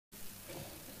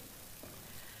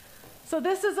So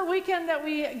this is a weekend that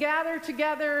we gather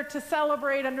together to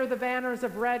celebrate under the banners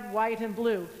of red, white, and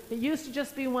blue. It used to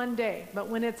just be one day, but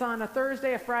when it's on a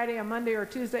Thursday, a Friday, a Monday, or a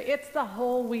Tuesday, it's the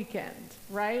whole weekend,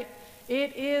 right?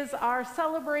 It is our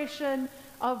celebration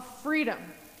of freedom,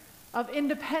 of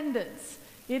independence.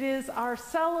 It is our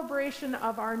celebration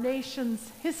of our nation's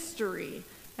history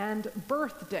and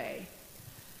birthday.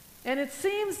 And it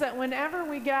seems that whenever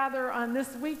we gather on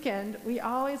this weekend, we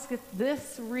always get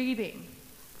this reading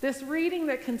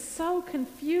that can so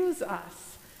confuse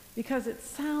us because it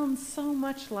sounds so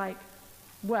much like,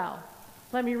 well,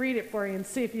 let me read it for you and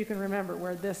see if you can remember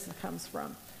where this comes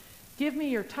from. Give me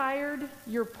your tired,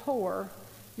 your poor,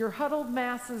 your huddled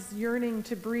masses yearning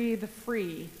to breathe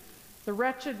free, the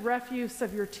wretched refuse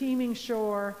of your teeming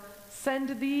shore.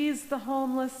 Send these, the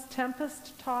homeless,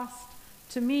 tempest-tossed,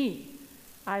 to me.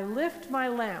 I lift my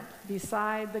lamp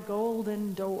beside the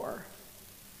golden door.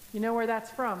 You know where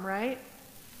that's from, right?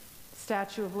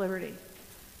 Statue of Liberty.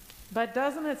 But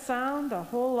doesn't it sound a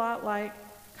whole lot like,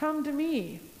 come to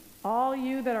me, all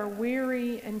you that are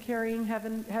weary and carrying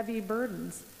heavy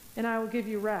burdens, and I will give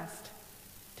you rest.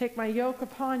 Take my yoke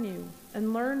upon you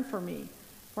and learn from me,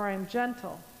 for I am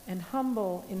gentle and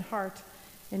humble in heart,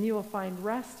 and you will find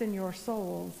rest in your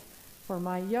souls. For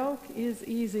my yoke is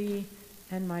easy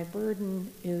and my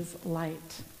burden is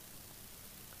light.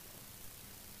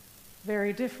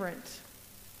 Very different,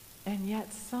 and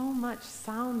yet so much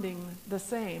sounding the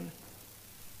same.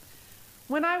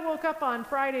 When I woke up on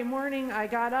Friday morning, I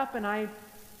got up and I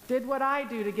did what I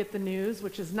do to get the news,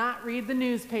 which is not read the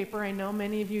newspaper. I know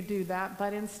many of you do that,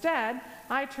 but instead,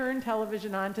 I turned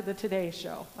television on to the Today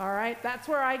Show. All right, that's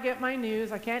where I get my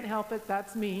news. I can't help it,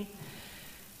 that's me.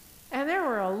 And there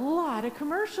were a lot of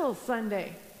commercials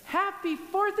Sunday. Happy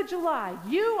 4th of July.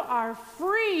 You are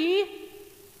free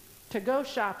to go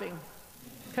shopping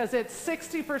because it's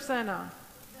 60% off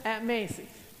at Macy's.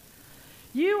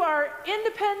 You are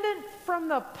independent from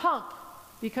the pump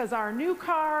because our new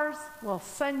cars will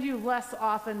send you less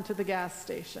often to the gas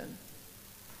station.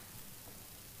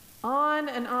 On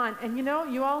and on. And you know,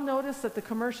 you all notice that the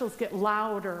commercials get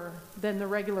louder than the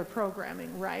regular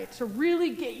programming, right? To really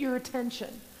get your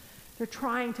attention. They're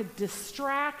trying to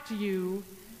distract you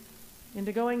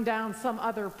into going down some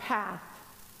other path.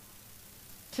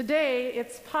 Today,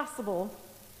 it's possible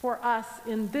for us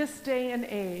in this day and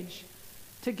age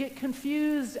to get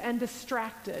confused and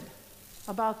distracted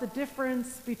about the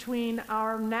difference between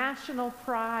our national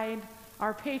pride,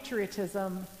 our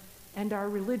patriotism, and our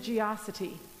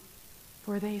religiosity,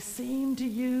 for they seem to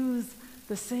use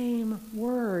the same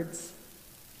words.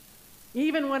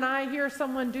 Even when I hear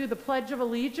someone do the Pledge of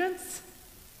Allegiance,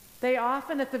 they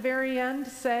often at the very end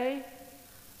say,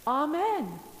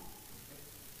 Amen.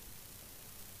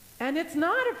 And it's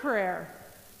not a prayer.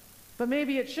 But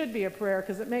maybe it should be a prayer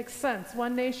because it makes sense.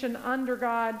 One nation under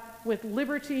God with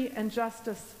liberty and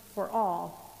justice for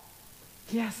all.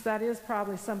 Yes, that is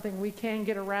probably something we can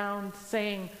get around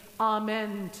saying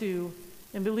amen to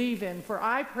and believe in. For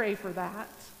I pray for that.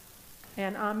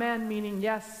 And amen meaning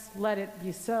yes, let it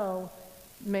be so,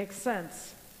 makes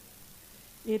sense.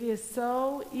 It is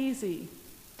so easy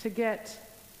to get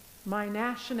my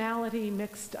nationality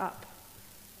mixed up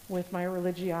with my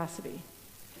religiosity.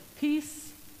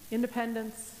 Peace,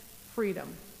 independence, freedom.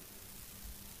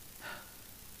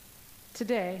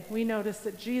 Today, we notice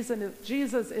that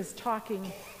Jesus is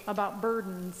talking about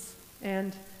burdens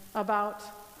and about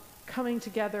coming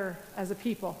together as a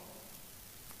people.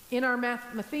 In our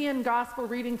Matthean gospel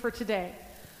reading for today,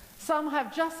 some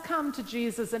have just come to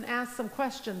Jesus and asked some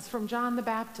questions from John the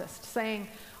Baptist, saying,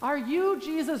 "Are you,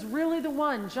 Jesus, really the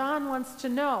one? John wants to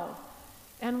know."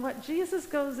 And what Jesus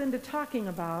goes into talking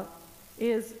about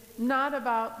is not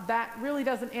about that, really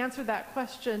doesn't answer that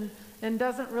question and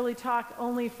doesn't really talk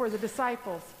only for the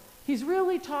disciples. He's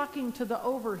really talking to the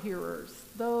overhearers,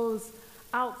 those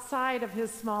outside of his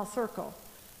small circle,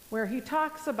 where he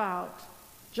talks about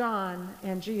John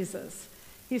and Jesus.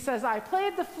 He says, I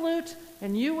played the flute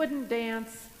and you wouldn't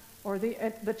dance, or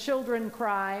the children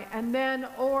cry, and then,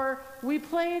 or we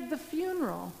played the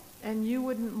funeral and you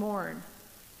wouldn't mourn.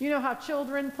 You know how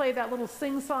children play that little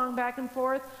sing-song back and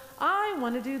forth? I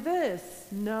want to do this.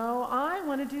 No, I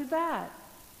want to do that.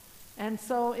 And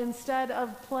so instead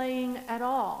of playing at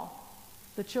all,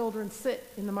 the children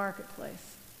sit in the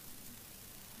marketplace.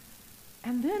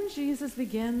 And then Jesus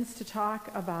begins to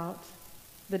talk about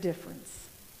the difference.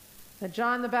 That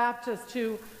John the Baptist,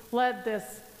 who led this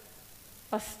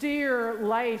austere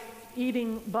life,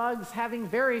 eating bugs, having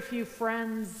very few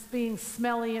friends, being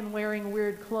smelly and wearing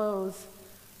weird clothes,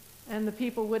 and the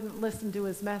people wouldn't listen to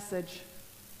his message.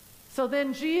 So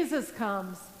then Jesus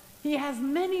comes He has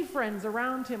many friends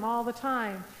around him all the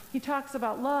time. He talks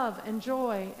about love and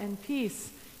joy and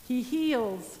peace. He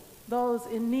heals those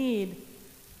in need.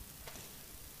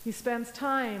 He spends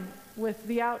time with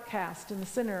the outcast and the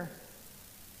sinner,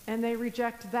 and they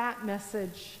reject that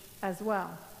message as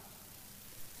well.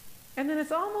 And then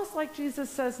it's almost like Jesus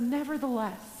says,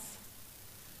 nevertheless,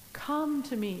 come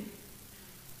to me.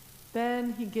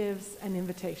 Then he gives an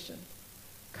invitation.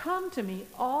 Come to me,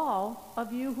 all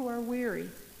of you who are weary,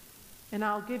 and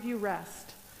I'll give you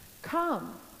rest.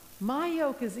 Come, my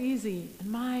yoke is easy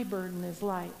and my burden is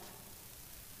light.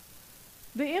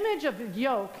 The image of the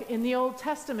yoke in the Old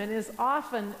Testament is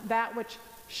often that which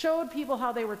showed people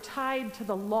how they were tied to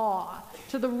the law,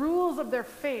 to the rules of their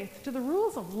faith, to the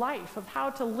rules of life, of how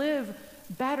to live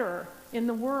better in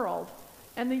the world.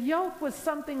 And the yoke was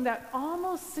something that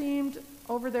almost seemed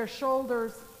over their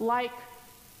shoulders like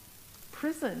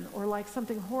prison or like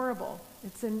something horrible.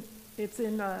 It's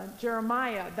in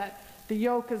Jeremiah that the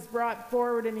yoke is brought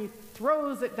forward and he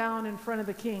throws it down in front of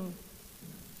the king.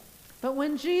 But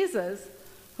when Jesus,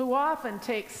 who often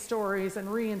takes stories and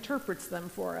reinterprets them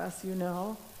for us,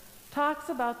 talks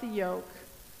about the yoke,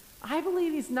 I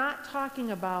believe he's not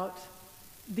talking about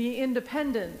the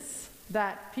independence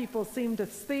that people seem to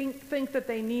think that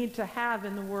they need to have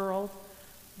in the world,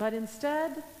 but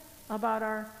instead about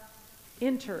our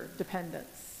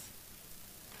interdependence.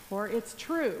 For it's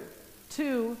true,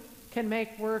 two can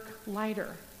make work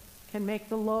lighter, can make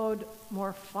the load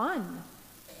more fun.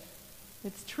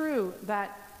 It's true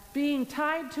that being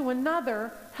tied to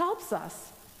another helps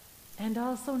us, and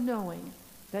also knowing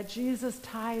that Jesus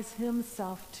ties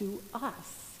himself to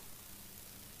us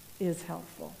is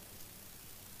helpful.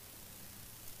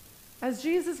 As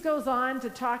Jesus goes on to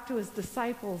talk to his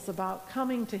disciples about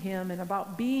coming to him and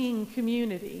about being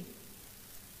community,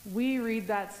 we read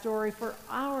that story for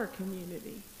our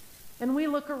community. And we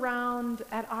look around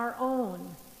at our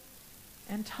own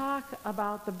and talk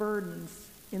about the burdens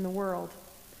in the world.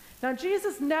 Now,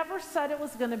 Jesus never said it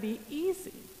was going to be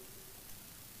easy,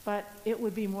 but it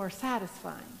would be more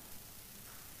satisfying.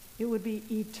 It would be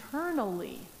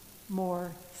eternally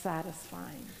more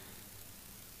satisfying.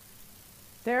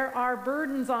 There are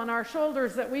burdens on our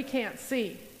shoulders that we can't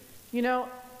see.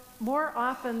 More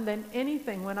often than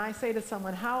anything, when I say to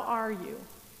someone, "How are you?"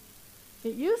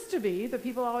 It used to be that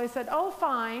people always said, "Oh,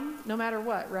 fine," no matter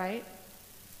what, right?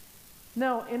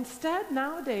 No, instead,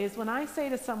 nowadays, when I say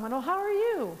to someone, "Oh, how are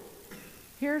you?"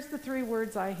 Here's the 3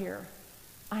 words I hear.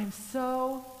 "I'm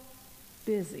so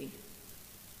busy."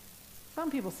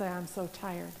 Some people say, "I'm so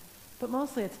tired." But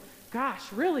mostly it's,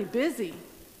 "Gosh, really busy,"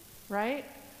 right?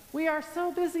 We are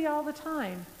so busy all the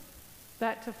time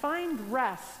that to find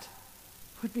rest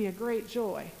would be a great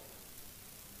joy.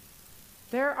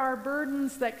 There are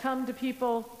burdens that come to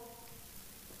people,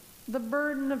 the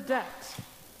burden of debt,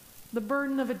 the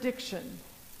burden of addiction,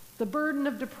 the burden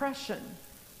of depression,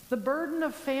 the burden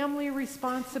of family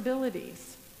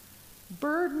responsibilities.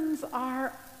 Burdens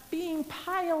are being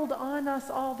piled on us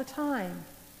all the time.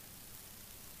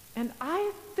 And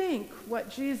I think what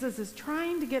Jesus is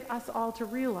trying to get us all to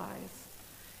realize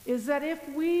is that if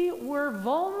we were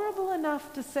vulnerable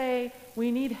enough to say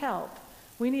we need help,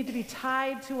 we need to be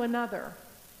tied to another,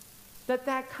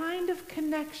 that kind of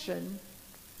connection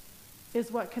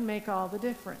is what can make all the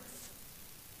difference.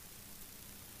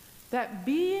 That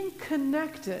being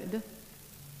connected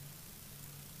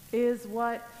is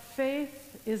what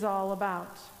faith is all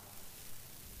about.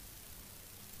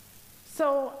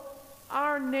 So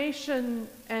our nation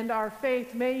and our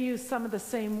faith may use some of the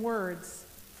same words: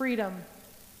 freedom,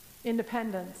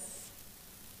 independence.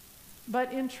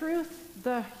 But in truth,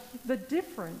 the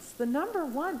difference, the number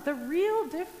one, the real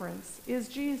difference is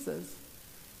Jesus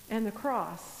and the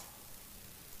cross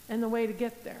and the way to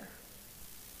get there.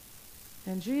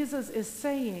 And Jesus is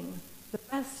saying the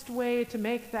best way to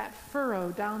make that furrow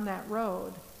down that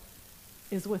road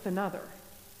is with another.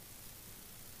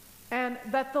 And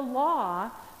that the law,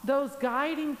 those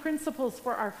guiding principles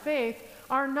for our faith,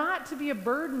 are not to be a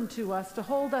burden to us, to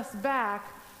hold us back,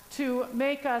 to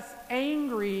make us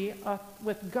angry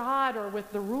with God or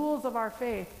with the rules of our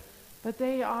faith, but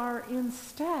they are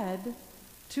instead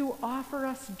to offer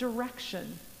us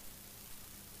direction,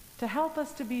 to help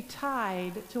us to be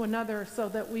tied to another so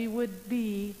that we would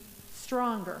be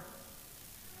stronger.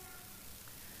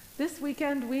 This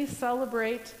weekend we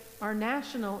celebrate our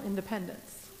national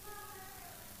independence,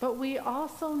 but we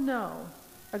also know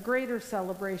a greater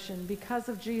celebration because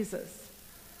of Jesus,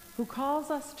 who calls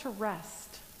us to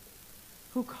rest,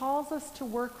 who calls us to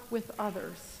work with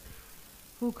others,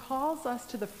 who calls us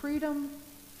to the freedom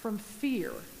from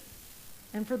fear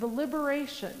and for the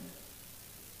liberation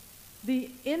the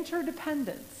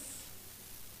interdependence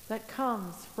that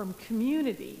comes from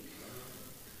community,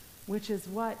 which is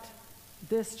what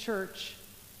this church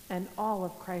and all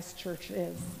of Christ's church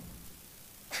is.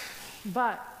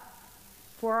 But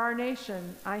for our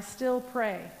nation, I still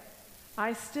pray.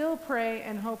 I still pray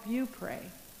and hope you pray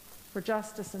for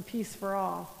justice and peace for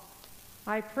all.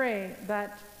 I pray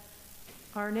that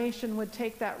our nation would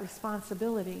take that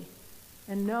responsibility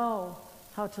and know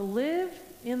how to live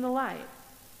in the light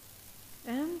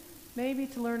and maybe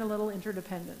to learn a little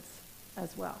interdependence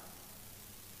as well.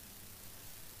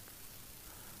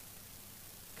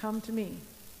 Come to me,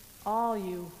 all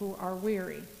you who are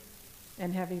weary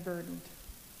and heavy burdened.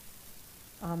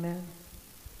 Amen.